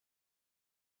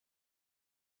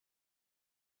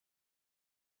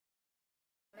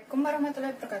Assalamualaikum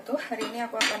warahmatullahi wabarakatuh. Hari ini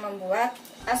aku akan membuat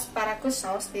asparagus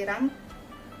saus tiram.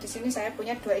 Di sini saya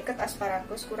punya 2 ikat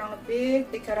asparagus kurang lebih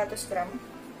 300 gram.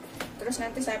 Terus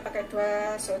nanti saya pakai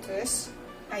 2 SOSIS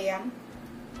ayam,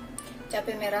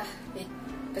 cabai merah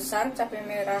besar,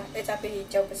 cabai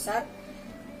hijau besar,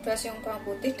 2 siung bawang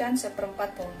putih dan 1/4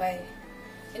 bombay.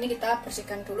 Ini kita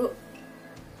bersihkan dulu.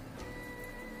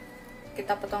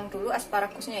 Kita potong dulu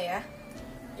asparagusnya ya.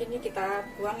 Ini kita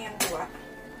buang yang tua.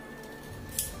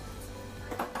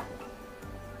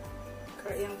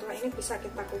 Kalau yang tua ini bisa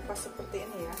kita kupas seperti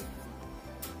ini ya,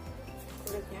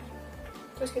 kulitnya.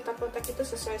 Terus kita potong itu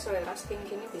sesuai selera,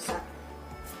 setinggi ini bisa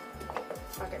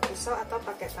pakai pisau atau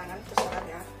pakai tangan, terserah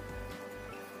ya.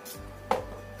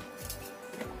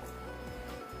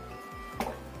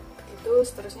 Begitu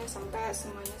seterusnya sampai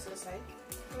semuanya selesai.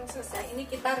 Kalau selesai ini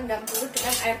kita rendam dulu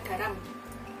dengan air garam.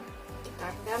 Kita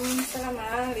rendam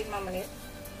selama 5 menit.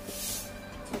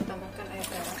 Kita tambahkan air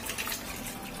garam.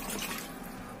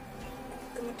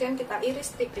 Kemudian kita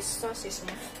iris tipis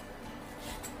sosisnya.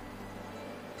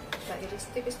 Kita iris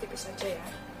tipis-tipis saja ya,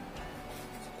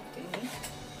 seperti ini.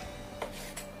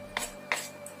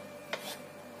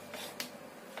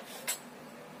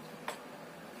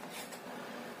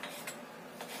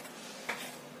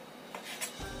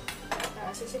 Kita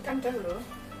sisihkan dahulu.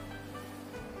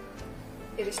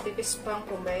 Iris tipis bawang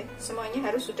bombay. Semuanya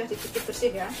harus sudah dicuci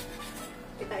bersih ya.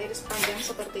 Kita iris panjang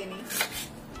seperti ini.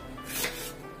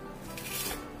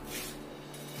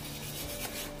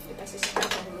 Kita sisihkan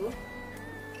dahulu.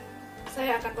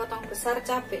 Saya akan potong besar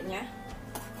cabenya.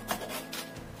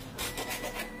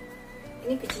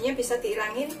 Ini bijinya bisa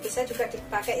dihilangin, bisa juga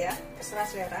dipakai ya, terserah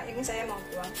selera. Ini saya mau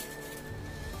buang.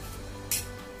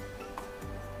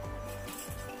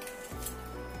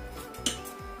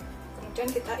 Kemudian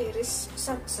kita iris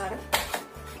besar-besar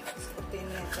seperti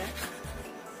ini aja.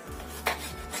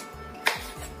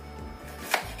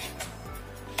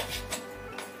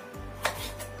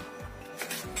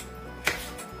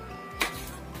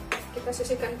 Kita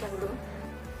sisihkan dahulu.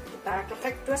 Kita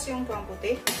keprek 2 siung bawang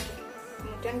putih,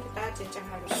 kemudian kita cincang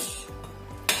halus.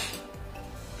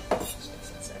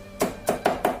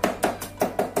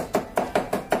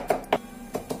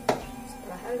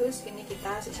 Setelah halus, ini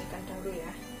kita sisihkan dahulu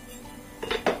ya.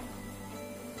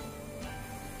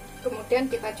 Kemudian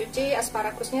kita cuci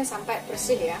asparagusnya sampai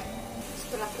bersih ya.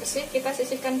 Setelah bersih, kita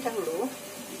sisihkan dahulu.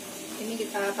 Ini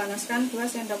kita panaskan 2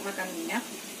 sendok makan minyak.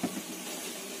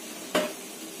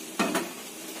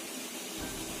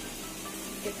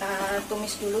 Kita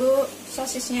tumis dulu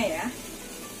sosisnya ya.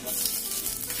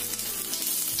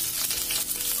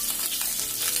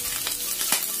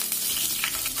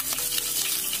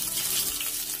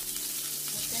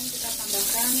 Kemudian kita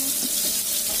tambahkan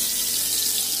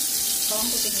bawang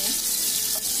putihnya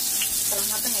setelah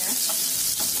matang ya.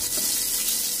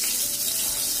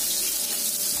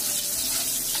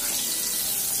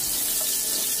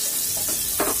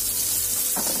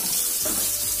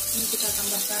 Ini kita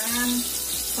tambahkan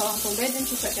bawang bombay dan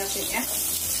juga cabenya.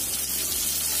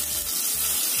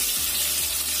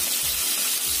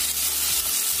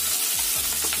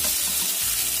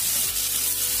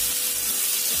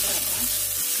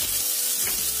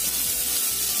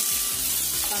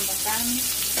 Tambahkan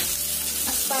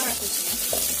asparagusnya.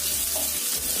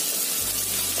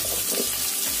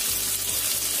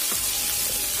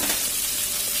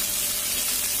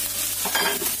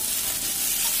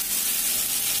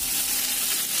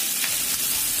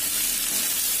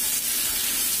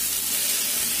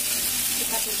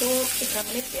 Kita tutup 3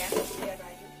 menit ya, biar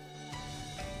layu.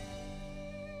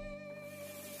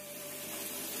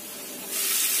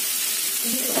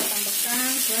 Ini kita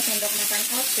tambahkan 2 sendok makan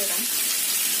saus tiram.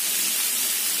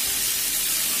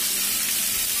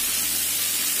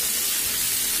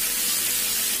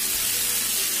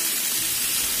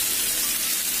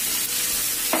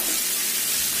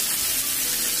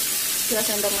 Dua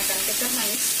sendok makan kecap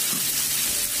manis.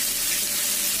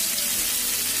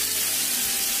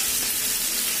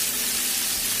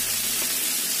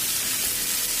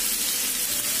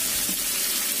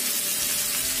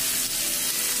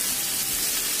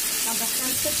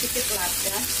 Tambahkan sedikit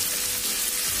lada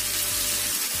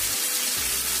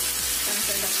dan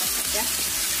sendok masak ya.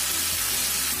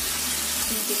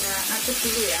 Ini kita aduk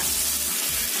dulu ya.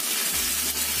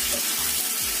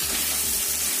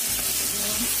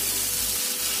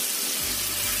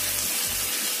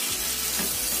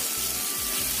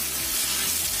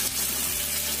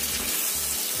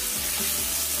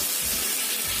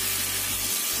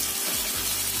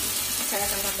 Saya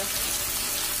akan tambah.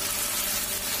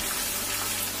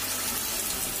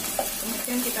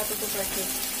 Kemudian kita tutup lagi.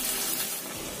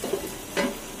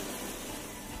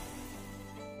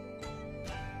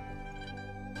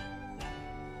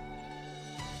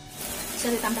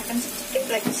 ditambahkan sedikit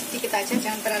lagi, sedikit aja,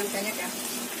 jangan terlalu banyak ya,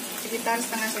 sekitar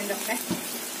setengah sendok teh.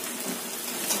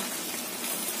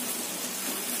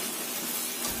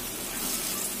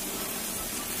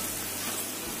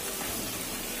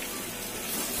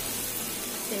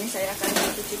 Ini saya akan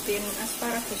cicipin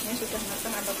asparagusnya sudah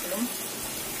matang atau belum.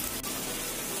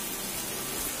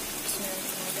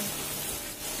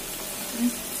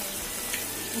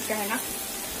 Udah enak.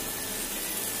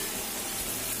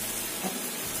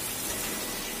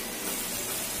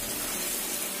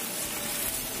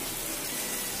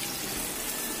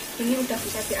 Ini udah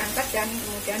bisa diangkat dan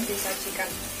kemudian disajikan.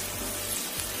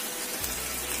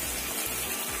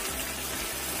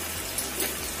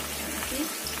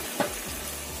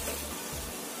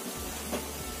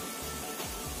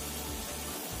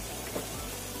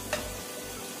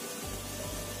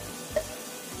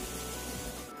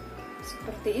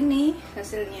 Seperti ini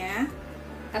hasilnya,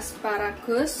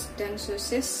 asparagus dan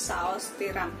sosis saus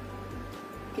tiram.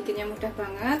 Bikinnya mudah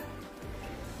banget.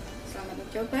 Selamat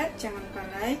mencoba, jangan lupa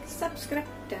like, subscribe,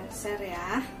 dan share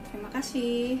ya. Terima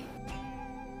kasih.